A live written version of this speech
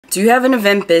Do you have an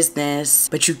event business,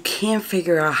 but you can't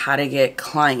figure out how to get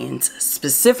clients,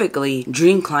 specifically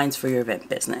dream clients for your event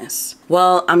business?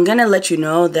 Well, I'm gonna let you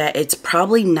know that it's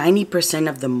probably 90%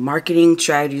 of the marketing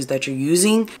strategies that you're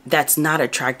using that's not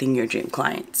attracting your dream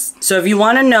clients. So if you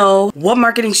wanna know what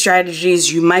marketing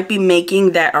strategies you might be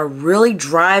making that are really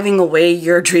driving away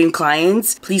your dream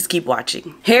clients, please keep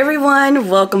watching. Hey everyone,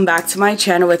 welcome back to my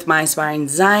channel with my Inspiring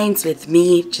Designs with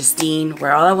me, Justine,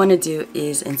 where all I wanna do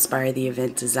is inspire the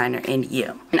event designer in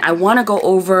you. And I wanna go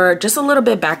over just a little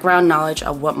bit background knowledge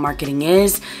of what marketing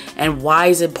is and why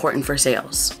it's important for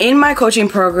sales. In my coaching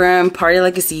program, Party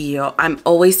Like a CEO, I'm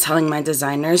always telling my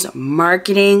designers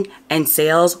marketing and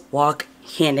sales walk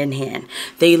hand in hand.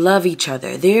 They love each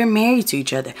other, they're married to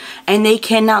each other, and they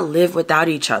cannot live without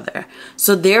each other.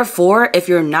 So therefore, if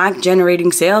you're not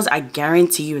generating sales, I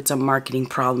guarantee you it's a marketing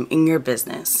problem in your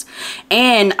business.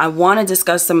 And I want to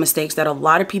discuss some mistakes that a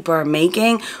lot of people are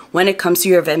making when it comes to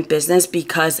your event business,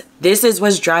 because this is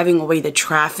what's driving away the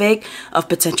traffic of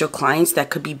potential clients that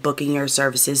could be booking your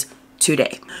services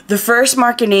today. The first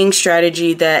marketing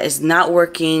strategy that is not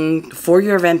working for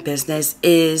your event business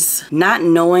is not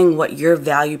knowing what your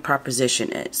value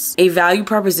proposition is. A value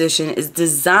proposition is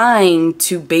designed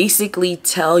to basically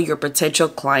tell your potential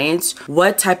clients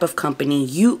what type of company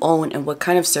you own and what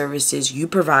kind of services you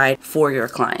provide for your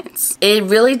clients. It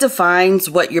really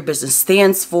defines what your business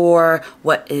stands for,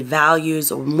 what it values,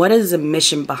 and what is the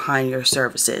mission behind your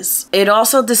services. It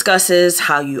also discusses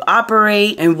how you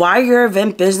operate and why your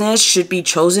event business should be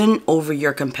chosen over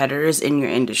your competitors in your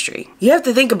industry. You have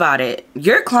to think about it.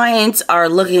 Your clients are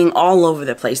looking all over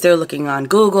the place. They're looking on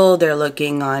Google, they're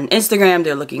looking on Instagram,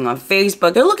 they're looking on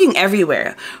Facebook, they're looking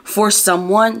everywhere for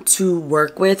someone to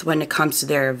work with when it comes to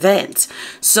their events.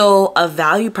 So a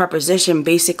value proposition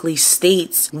basically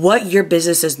states what your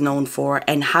business is known for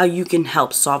and how you can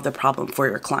help solve the problem for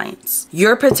your clients.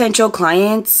 Your potential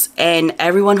clients and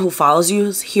everyone who follows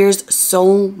you hears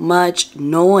so much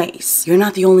noise. You're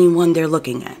not the only one they're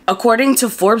looking at. According to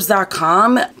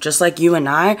Forbes.com, just like you and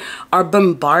I, are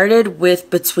bombarded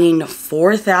with between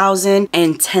 4,000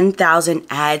 and 10,000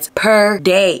 ads per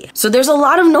day. So there's a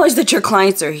lot of noise that your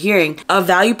clients are hearing. A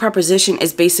value proposition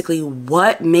is basically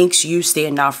what makes you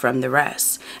stand out from the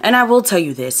rest. And I will tell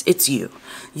you this, it's you.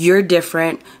 You're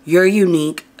different, you're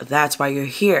unique, that's why you're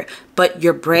here. But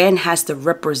your brand has to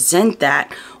represent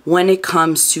that when it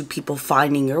comes to people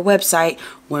finding your website,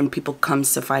 when people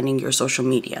comes to finding your social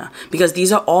media, because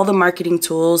these are all the marketing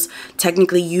tools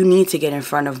technically you need to get in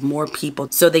front of more people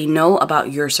so they know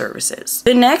about your services.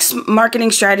 The next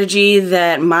marketing strategy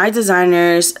that my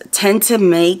designers tend to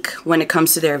make when it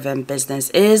comes to their event business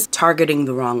is targeting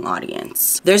the wrong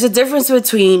audience. There's a difference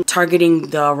between targeting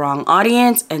the wrong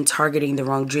audience and targeting the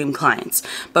wrong dream clients.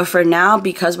 But for now,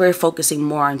 because we're focusing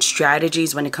more on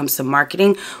strategies when it comes to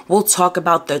marketing, we'll talk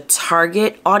about the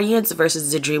target audience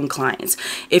versus the dream clients.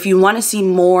 If you want to see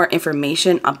more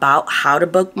information about how to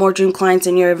book more dream clients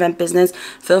in your event business,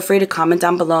 feel free to comment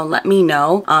down below and let me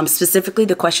know specifically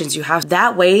the questions you have.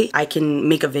 That way I can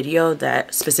make a video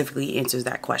that specifically answers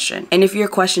that question. And if your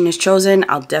question is chosen,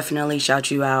 I'll definitely shout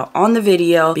you out on the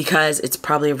video because it's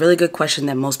probably a really good question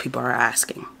that most people are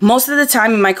asking. Most of the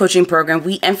time in my coaching program,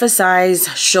 we emphasize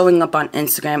showing up on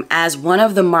Instagram as one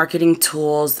of the marketing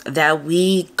tools that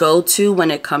we go to when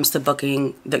it comes to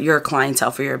booking your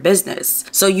clientele for your business.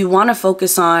 So you want to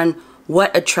focus on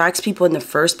what attracts people in the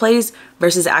first place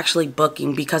versus actually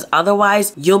booking, because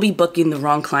otherwise you'll be booking the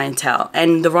wrong clientele.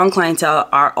 And the wrong clientele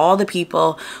are all the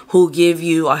people who give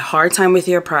you a hard time with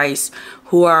your price,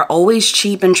 who are always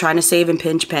cheap and trying to save and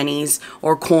pinch pennies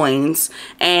or coins,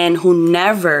 and who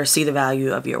never see the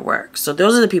value of your work. So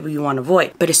those are the people you want to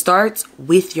avoid. But it starts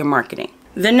with your marketing.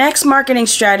 The next marketing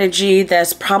strategy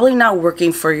that's probably not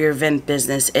working for your event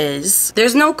business is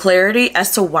there's no clarity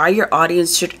as to why your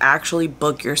audience should actually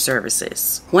book your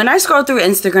services. When I scroll through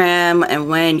Instagram and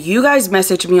when you guys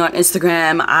message me on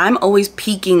Instagram, I'm always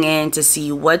peeking in to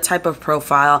see what type of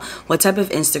profile, what type of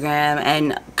Instagram,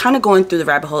 and kind of going through the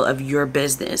rabbit hole of your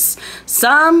business.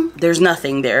 Some, there's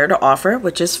nothing there to offer,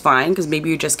 which is fine because maybe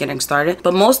you're just getting started.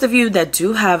 But most of you that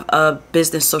do have a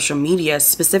business social media,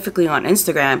 specifically on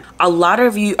Instagram, a lot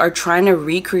of you are trying to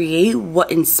recreate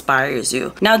what inspires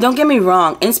you. Now, don't get me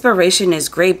wrong, inspiration is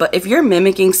great, but if you're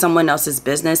mimicking someone else's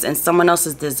business and someone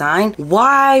else's design,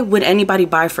 why would anybody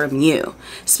buy from you?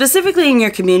 Specifically in your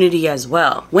community as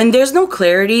well. When there's no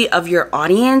clarity of your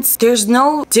audience, there's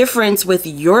no difference with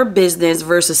your business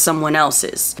versus someone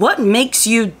else's. What makes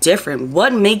you different?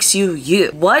 What makes you you?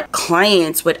 What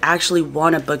clients would actually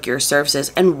want to book your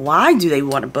services, and why do they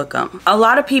want to book them? A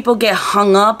lot of people get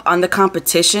hung up on the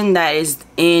competition that is recognized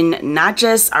in not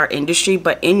just our industry,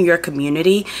 but in your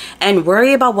community, and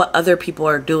worry about what other people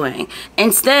are doing.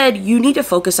 Instead, you need to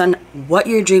focus on what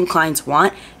your dream clients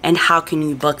want and how can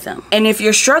you book them. And if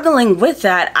you're struggling with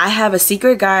that, I have a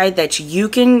secret guide that you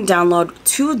can download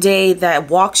today that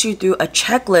walks you through a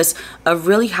checklist of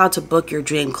really how to book your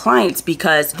dream clients,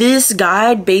 because this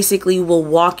guide basically will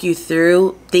walk you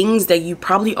through things that you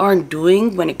probably aren't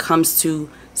doing when it comes to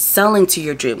selling to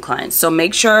your dream clients. So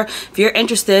make sure, if you're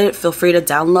interested, feel free to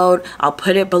download. I'll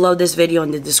put it below this video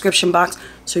in the description box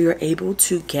so you're able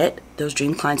to get those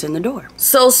dream clients in the door.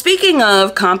 So speaking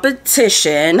of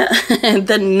competition,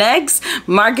 the next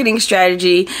marketing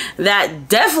strategy that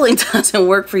definitely doesn't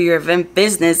work for your event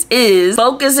business is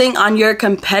focusing on your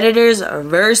competitors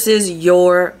versus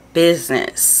your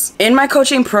business. In my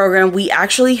coaching program, we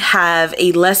actually have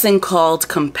a lesson called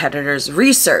competitors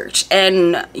research.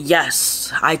 And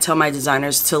yes, I tell my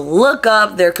designers to look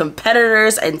up their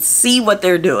competitors and see what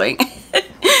they're doing.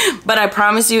 But I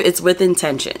promise you, it's with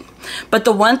intention. But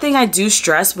the one thing I do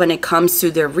stress when it comes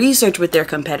to their research with their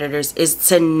competitors is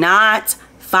to not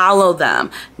follow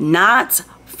them, not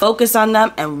focus on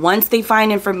them. And once they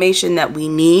find information that we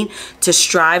need to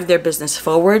strive their business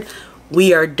forward,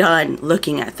 we are done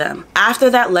looking at them. After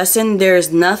that lesson, there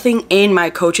is nothing in my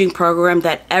coaching program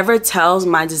that ever tells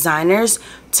my designers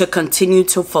to continue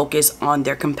to focus on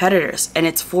their competitors. And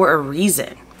it's for a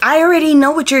reason. I already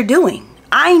know what you're doing.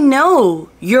 I know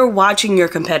you're watching your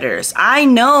competitors. I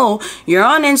know you're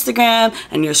on Instagram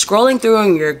and you're scrolling through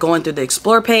and you're going through the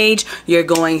explore page,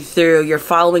 you're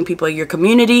following people in your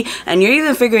community, and you're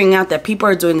even figuring out that people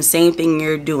are doing the same thing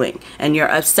you're doing and you're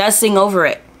obsessing over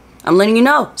it. I'm letting you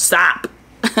know, stop.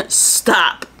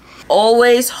 Stop.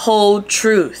 Always hold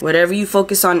truth. Whatever you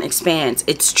focus on expands.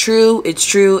 It's true, it's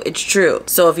true, it's true.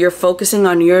 So if you're focusing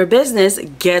on your business,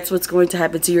 guess what's going to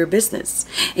happen to your business?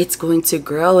 It's going to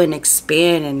grow and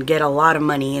expand and get a lot of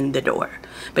money in the door.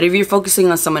 But if you're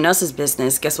focusing on someone else's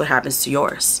business, guess what happens to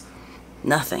yours?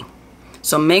 Nothing.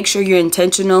 So make sure you're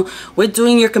intentional with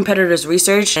doing your competitors'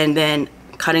 research and then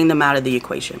cutting them out of the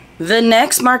equation. The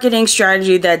next marketing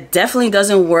strategy that definitely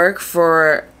doesn't work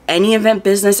for any event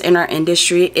business in our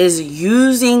industry is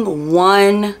using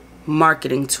one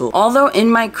marketing tool. Although in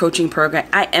my coaching program,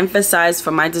 I emphasize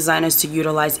for my designers to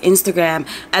utilize Instagram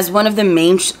as one of the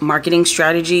main marketing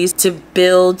strategies to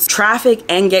build traffic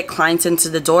and get clients into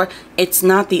the door, it's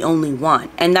not the only one.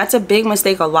 And that's a big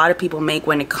mistake a lot of people make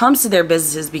when it comes to their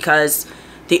businesses, because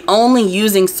they only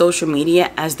using social media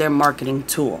as their marketing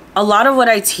tool. A lot of what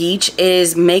I teach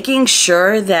is making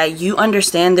sure that you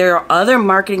understand there are other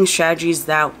marketing strategies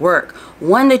that work.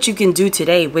 One that you can do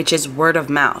today, which is word of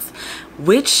mouth,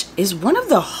 which is one of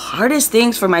the hardest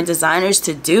things for my designers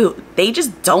to do. They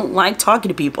just don't like talking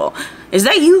to people. Is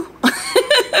that you?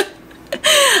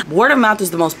 Word of mouth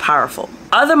is the most powerful.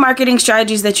 Other marketing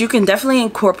strategies that you can definitely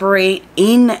incorporate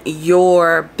in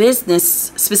your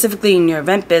business, specifically in your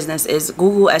event business, is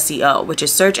Google SEO, which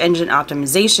is search engine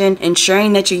optimization,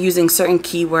 ensuring that you're using certain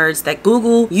keywords that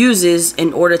Google uses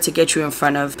in order to get you in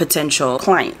front of potential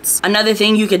clients. Another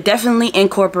thing you could definitely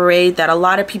incorporate that a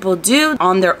lot of people do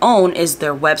on their own is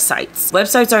their websites.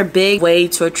 Websites are a big way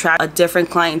to attract a different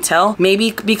clientele,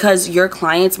 maybe because your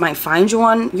clients might find you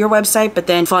on your website, but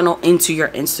then funnel into your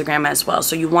Instagram as well.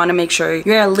 So you want to make sure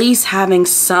you're at least having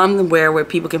somewhere where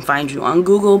people can find you on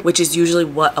Google, which is usually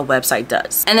what a website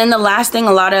does. And then the last thing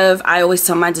I always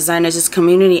tell my designers is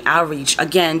community outreach.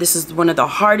 Again, this is one of the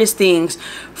hardest things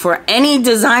for any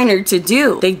designer to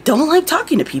do. They don't like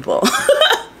talking to people.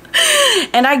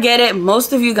 And I get it.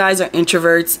 Most of you guys are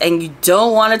introverts and you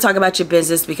don't want to talk about your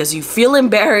business because you feel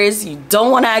embarrassed. You don't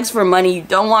want to ask for money. You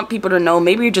don't want people to know.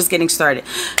 Maybe you're just getting started.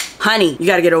 Honey, you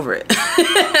got to get over it.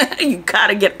 You got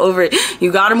to get over it.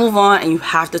 You got to move on and you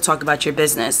have to talk about your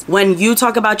business. When you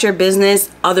talk about your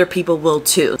business, other people will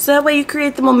too. So that way you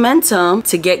create the momentum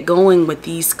to get going with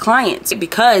these clients,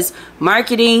 because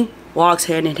marketing walks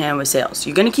hand in hand with sales.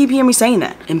 You're gonna keep hearing me saying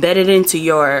that. Embed it into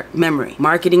your memory.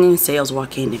 Marketing and sales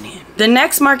walk hand in hand. The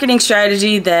next marketing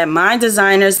strategy that my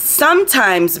designers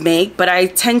sometimes make, but I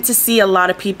tend to see a lot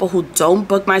of people who don't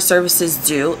book my services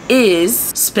do, is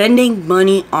spending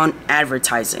money on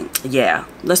advertising. Yeah,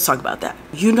 let's talk about that.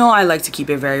 You know I like to keep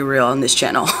it very real on this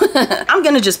channel. I'm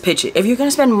gonna just pitch it. If you're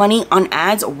gonna spend money on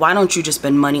ads, why don't you just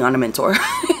spend money on a mentor?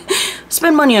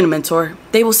 spend money on a mentor.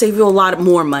 They will save you a lot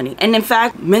more money. And in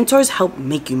fact, mentors help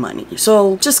make you money.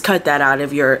 So just cut that out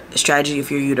of your strategy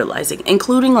if you're utilizing,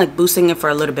 including like boosting it for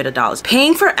a little bit of dollars.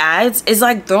 Paying for ads is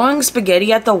like throwing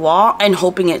spaghetti at the wall and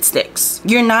hoping it sticks.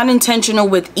 You're not intentional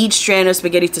with each strand of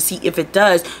spaghetti to see if it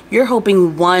does. You're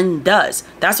hoping one does.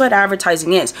 That's what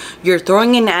advertising is. You're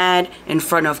throwing an ad in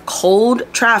front of cold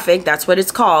traffic. That's what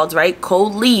it's called, right?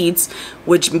 Cold leads,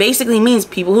 which basically means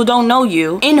people who don't know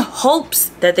you, in hopes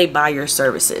that they buy your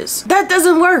services. That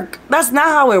doesn't work. That's not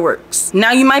how it works.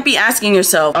 Now you might be asking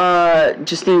yourself,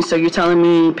 Justine, so you're telling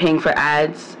me paying for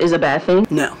ads is a bad thing?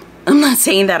 No. I'm not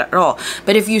saying that at all.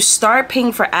 But if you start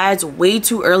paying for ads way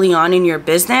too early on in your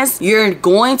business, you're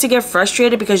going to get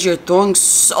frustrated because you're throwing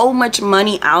so much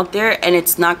money out there and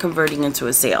it's not converting into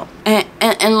a sale.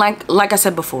 And like I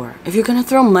said before, if you're gonna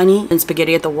throw money and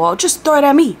spaghetti at the wall, just throw it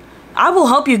at me. I will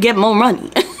help you get more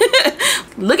money.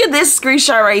 Look at this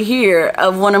screenshot right here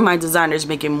of one of my designers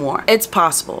making more. It's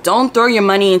possible. Don't throw your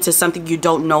money into something you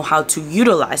don't know how to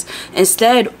utilize.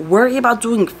 Instead, worry about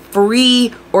doing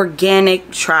free organic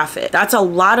traffic. That's a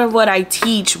lot of what I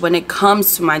teach when it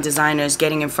comes to my designers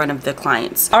getting in front of the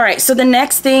clients. All right, so the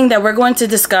next thing that we're going to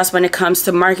discuss when it comes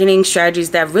to marketing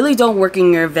strategies that really don't work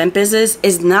in your event business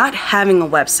is not having a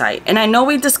website. And I know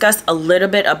we discussed a little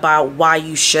bit about why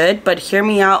you should, but hear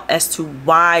me out as to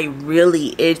why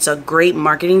really it's a great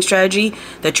marketing strategy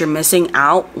that you're missing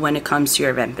out when it comes to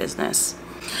your event business.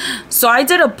 So I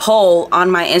did a poll on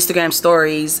my Instagram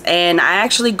stories, and I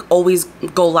actually always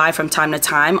go live from time to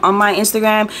time on my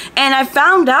Instagram, and I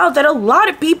found out that a lot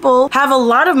of people have a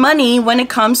lot of money when it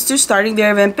comes to starting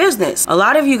their event business. A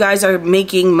lot of you guys are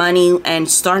making money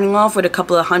and starting off with a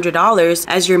couple of $100s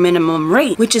as your minimum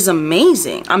rate, which is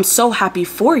amazing. I'm so happy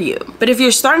for you. But if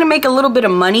you're starting to make a little bit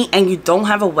of money and you don't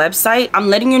have a website, I'm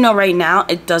letting you know right now,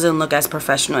 it doesn't look as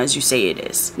professional as you say it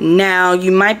is. Now,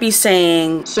 you might be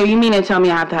saying, so you mean to tell me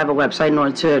I have to have a website in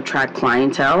order to attract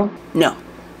clientele? No,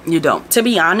 you don't. To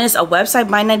be honest, a website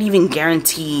might not even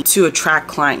guarantee to attract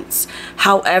clients.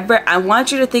 However, I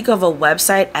want you to think of a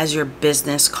website as your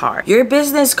business card. Your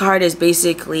business card is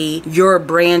basically your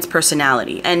brand's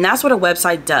personality, and that's what a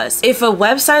website does. If a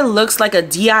website looks like a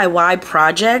DIY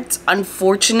project,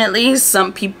 unfortunately,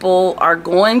 some people are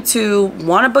going to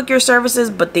want to book your services,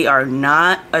 but they are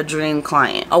not a dream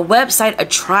client. A website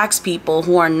attracts people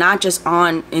who are not just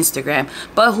on Instagram,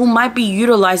 but who might be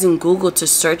utilizing Google to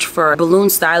search for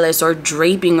balloon stylists or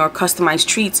draping or customized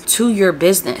treats to your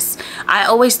business. I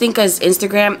always think as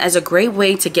Instagram as a great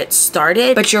way to get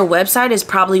started, but your website is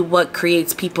probably what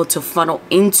creates people to funnel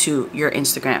into your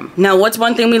Instagram. Now, what's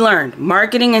one thing we learned?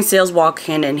 Marketing and sales walk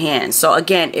hand in hand. So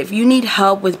again, if you need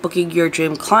help with booking your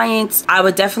dream clients, I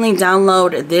would definitely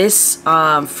download this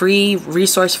free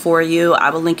resource for you. I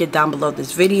will link it down below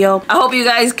this video. I hope you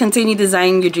guys continue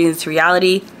designing your dreams to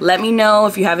reality. Let me know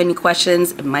if you have any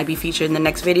questions. It might be featured in the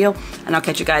next video, and I'll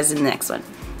catch you guys in the next one.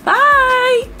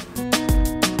 Bye!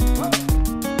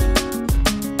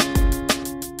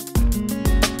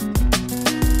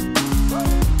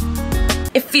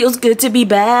 It feels good to be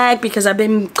back because I've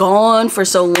been gone for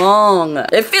so long.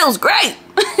 It feels great.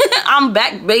 I'm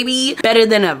back, baby. Better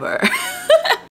than ever.